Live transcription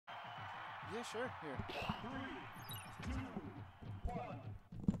Yeah, sure. Here. 3, 2, 1,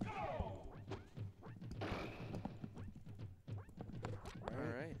 go!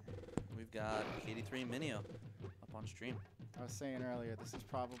 Alright. We've got KD3 and Miniohh up on stream. I was saying earlier, this is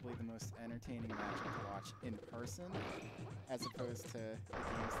probably the most entertaining matchup to watch in person, as opposed to the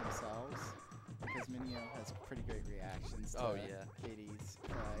games themselves, because Miniohh has pretty great reactions to KD's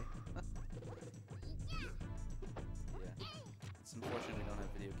play. Yeah. It's unfortunate we don't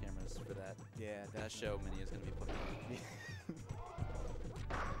have video cameras for that. Yeah, that show Miniohh's going to be putting on.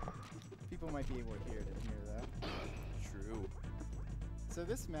 People might be able to hear it in here, though. True. So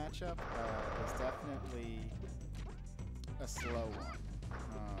this matchup is definitely a slow one.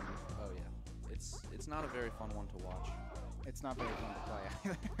 Oh yeah, it's not a very fun one to watch. It's not very fun to play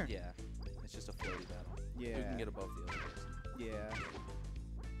either. Yeah, it's just a floaty battle. Yeah. You can get above the other person. Yeah.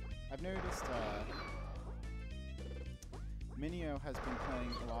 I've noticed Miniohh has been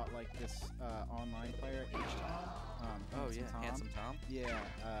playing a lot like this online player, H-Tom. Oh yeah, Handsome Tom? Yeah.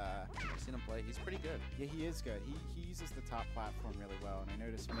 I've seen him play. He's pretty good. Yeah, he is good. He uses the top platform really well, and I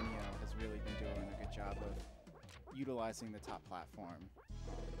noticed Miniohh has really been doing a good job of utilizing the top platform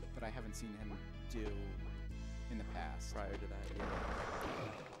that I haven't seen him do in the past. Prior to that,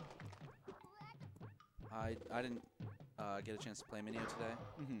 yeah. I didn't get a chance to play Miniohh today.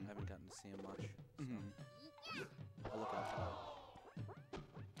 I haven't gotten to see him much. So I'll look out for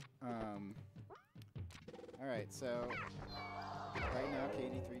that. Alright, so right now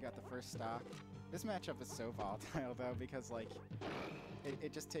KD3 got the first stock. This matchup is so volatile though, because like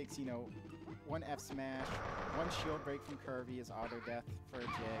it just takes, you know, one F smash, one shield break from Kirby is auto death for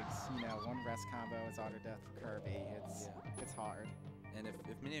Jigs, you know, one rest combo is auto death for Kirby. It's hard. And if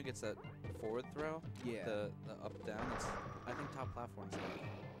Miniohh gets that forward throw, the up down, I think top platform's like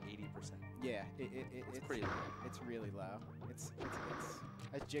 80%. Yeah, it's pretty low. It's really low. It's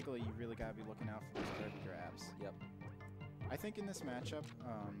as Jiggly, you really gotta be looking out for those Kirby grabs. Yep. I think in this matchup,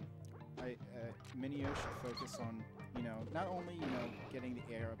 Miniohh should focus on, you know, not only, you know, getting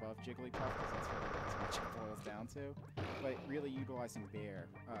the air above Jigglypuff, because that's what this matchup boils down to, but really utilizing Bear.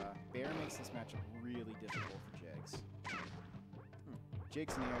 Bear makes this matchup really difficult for Jigs.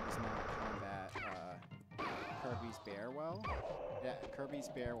 Jig's Nair does not combat Kirby's Bear well. Yeah, Kirby's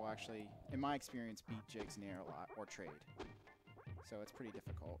Bear will actually, in my experience, beat Jig's Nair a lot, or trade. So it's pretty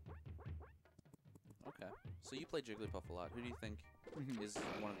difficult. Okay. So you play Jigglypuff a lot. Who do you think is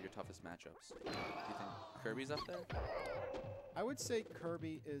one of your toughest matchups? Do you think Kirby's up there? I would say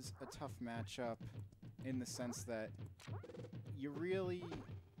Kirby is a tough matchup in the sense that you really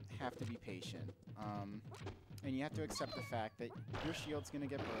have to be patient. And you have to accept the fact that your shield's going to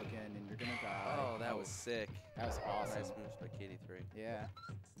get broken and you're going to die. Oh, that was sick. That was awesome. Nice moves by KD3. Yeah.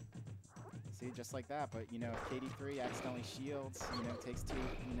 See, just like that. But, you know, if KD3 accidentally shields, you know, takes two,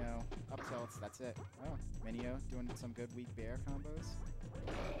 you know, up tilts, that's it. Oh, Miniohh doing some good weak bear combos.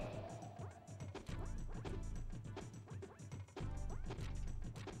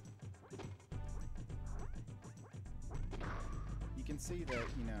 You can see that,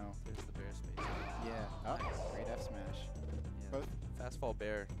 you know... There's the bear space. Yeah. Oh, nice. Great F smash. Yeah. Both fast fall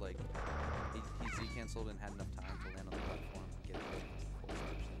bear, like, he Z-canceled and had enough time to land on the platform and get it full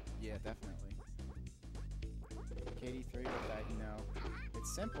smash. Yeah, definitely. KD3 with that, you know,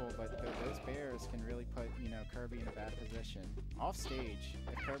 it's simple, but those bears can really put, you know, Kirby in a bad position. Off stage,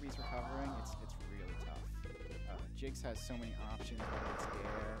 if Kirby's recovering, it's really tough. Jigs has so many options, whether it's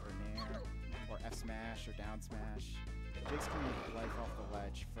air or nair, or F smash or down smash. Jigs can make life off the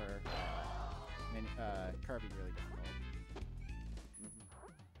ledge for Kirby really difficult.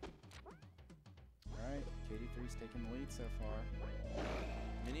 Alright, KD3's taking the lead so far.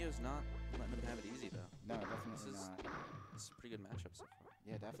 Minioh's not letting him have it easy, though. No, definitely not. This is a pretty good matchup so far.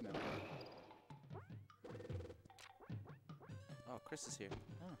 Yeah, definitely. Oh, Chris is here.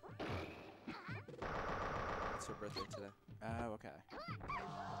 Oh. It's her birthday today. Oh, okay.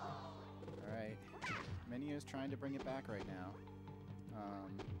 Alright. Minioh's trying to bring it back right now.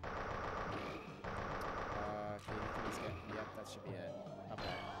 KD3's getting... Yep, that should be it.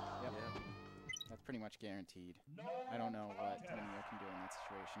 Okay. Yep. That's pretty much guaranteed. I don't know what Miniohh can do in that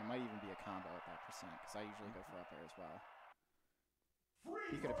situation. It might even be a combo at that percent, because I usually go for up air as well.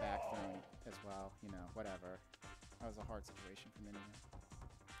 He could have back thrown as well, you know, whatever. That was a hard situation for Miniohh.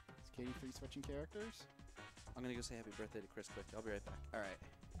 Is KD3 switching characters? I'm gonna go say happy birthday to Chris quick. I'll be right back. Alright.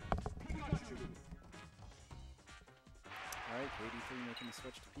 Alright, KD3 making the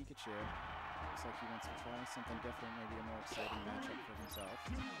switch to Pikachu. Looks like he wants to try something different, maybe a more exciting matchup for himself.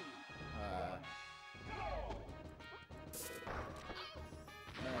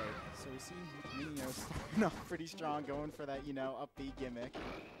 Alright, so we see Miniohh starting off pretty strong, going for that, you know, up B gimmick.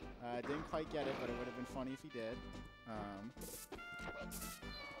 Didn't quite get it, but it would have been funny if he did.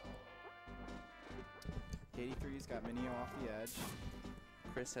 KD3's got Miniohh off the edge.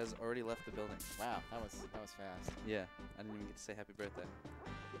 Chris has already left the building. Wow, that was fast. Yeah, I didn't even get to say happy birthday.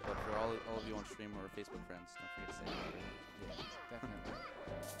 But for all of you on stream or Facebook friends, don't forget to say happy birthday. Yeah, definitely.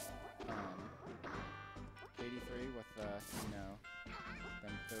 KD3 with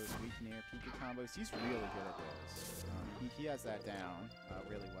those weak near Pika combos. He's really good at those. He has that down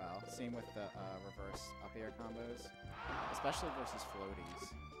really well. Same with the reverse up air combos, especially versus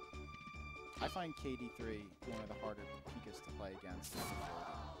floaties. I find KD3 one of the harder Pikas to play against as a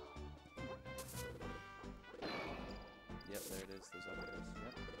floaty. Yep, there it is. Those up airs.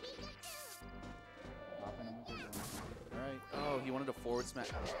 Yep. Popping him a good one. All right. Oh, he wanted a forward smash.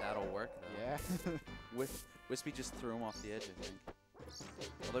 That'll work, though. Yeah. Wispy just threw him off the edge, I think.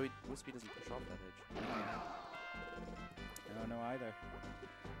 Although Wispy doesn't push off that edge. I don't know either.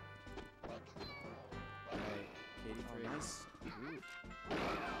 Alright, KD3. Oh, nice. Ooh.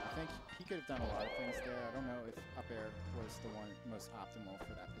 I think he could have done a lot of things there. I don't know if up air was the one most optimal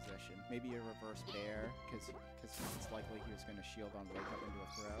for that position. Maybe a reverse bear, because it's likely he was going to shield on wake up into a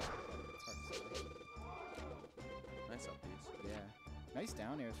throw. It's hard to say. Nice up these. Yeah. Nice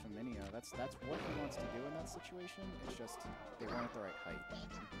down airs from Miniohh. That's what he wants to do in that situation. It's just they weren't at the right height.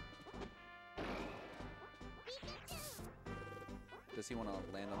 Does he want to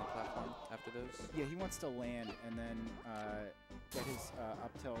land on the platform after those? Yeah, he wants to land and then get his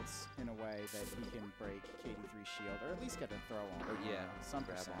up tilts in a way that he can break KD3's shield, or at least get a throw on. Or yeah, some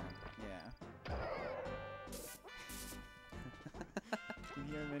grab percent. on him. Yeah. Can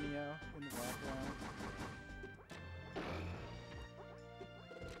you hear Miniohh in the background?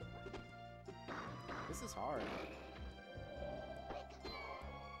 This is hard.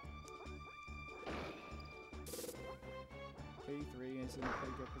 KD3 is in a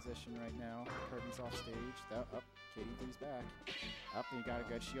pretty good position right now. Kirby's off stage. KD3's back. Up, and he got a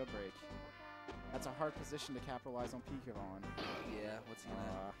good shield break. That's a hard position to capitalize on Pika on. Yeah, what's he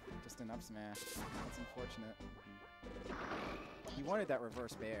gonna? Just an up smash. That's unfortunate. He wanted that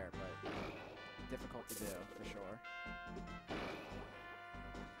reverse bear, but difficult to do, for sure.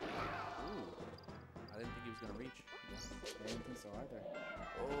 Ooh. I didn't think he was going to reach. I didn't think so either.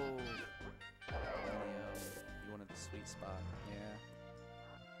 Oh. You wanted the sweet spot. Yeah.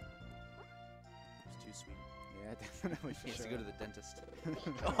 It was too sweet. Yeah, definitely. He has to go to the dentist.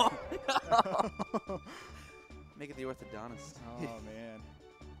 Make it the orthodontist. Oh, man.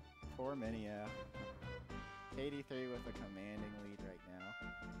 Poor Miniohh. KD3 with a commanding lead right now.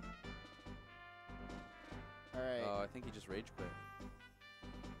 All right. Oh, I think he just rage quit.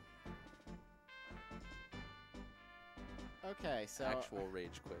 Okay, so Actual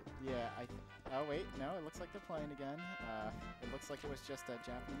rage quit. yeah, oh wait, no, it looks like they're playing again. It looks like it was just a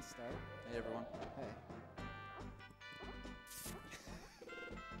Japanese start. Hey everyone. Hey.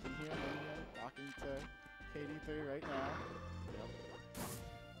 Can you hear Miniohh talking to KD3 right now? Yep.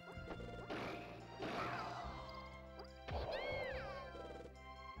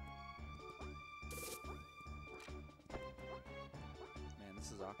 Man, this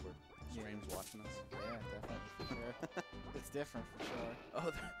is awkward. Stream's watching us. Yeah, definitely, for sure. It's different, for sure.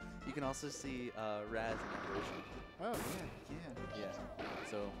 Oh, you can also see Raz in that version. Oh, yeah. Yeah.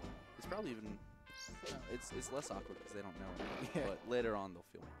 So it's probably even it's less awkward because they don't know it. Yeah. But later on they'll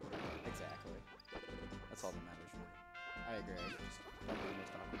feel more. Exactly. That's all that matters really. I agree. Just don't be the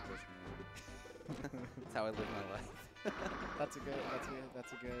most awkward person in the world. That's how I live my life. That's a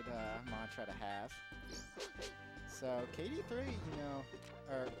good mantra to have. So KD3,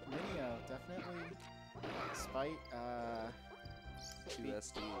 or Miniohh, definitely, despite Two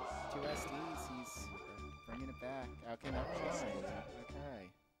SDs. Two SDs, he's bringing it back. Okay, never mind. Okay.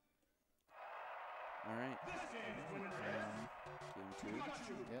 All right. Game 2.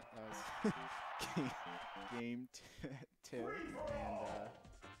 Yep, that was game 2, and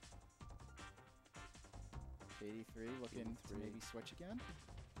KD3 looking to maybe switch again.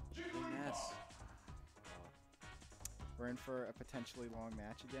 Yes. We're in for a potentially long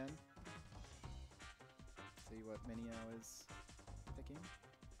match again. See what Miniohh is picking.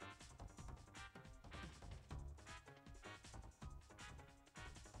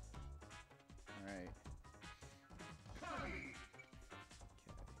 All right. Okay.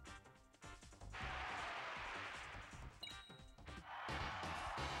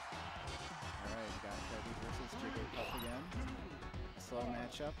 All right, we got Kirby versus Jigglypuff again. Slow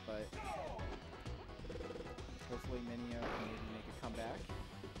matchup, but hopefully Miniohh can maybe make a comeback.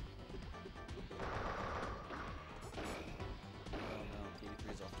 Oh no,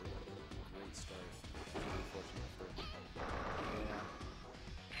 KD3's off to a great start. Unfortunate for him. Yeah.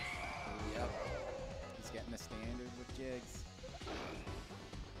 standard with jigs.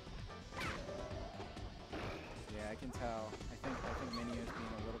 Yeah, I can tell. I think Minioh's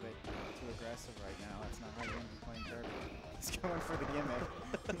being a little bit too aggressive right now. That's not how you want to be playing Kirby. He's going for the gimmick.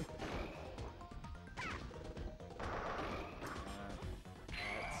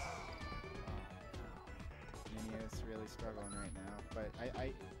 Minioh's really struggling right now. But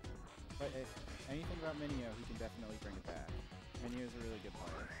but if anything about Miniohh, he can definitely bring it back. Minioh's a really good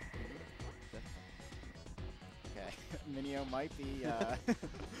player. Okay, Miniohh might be. I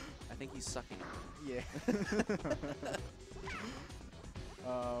think he's sucking. Yeah.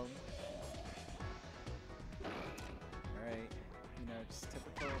 Alright, you know, just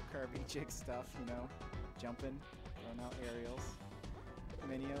typical Kirby jig stuff, you know, jumping, throwing out aerials.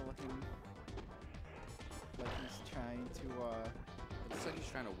 Miniohh looking like he's trying to, It looks like he's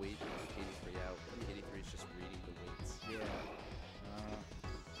trying to wait KD3 out. KD3 is just reading the weights. yeah.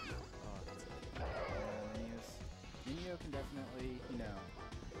 Miniohh can definitely, you know.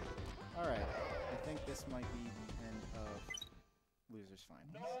 Alright, I think this might be the end of losers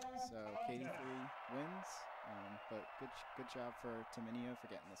finals. So KD3 wins, but good job to Miniohh for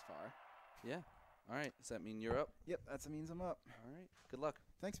getting this far. Yeah. All right. Does that mean you're up? Yep, that means I'm up. All right. Good luck.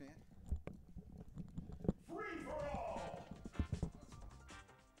 Thanks, man. Free for all.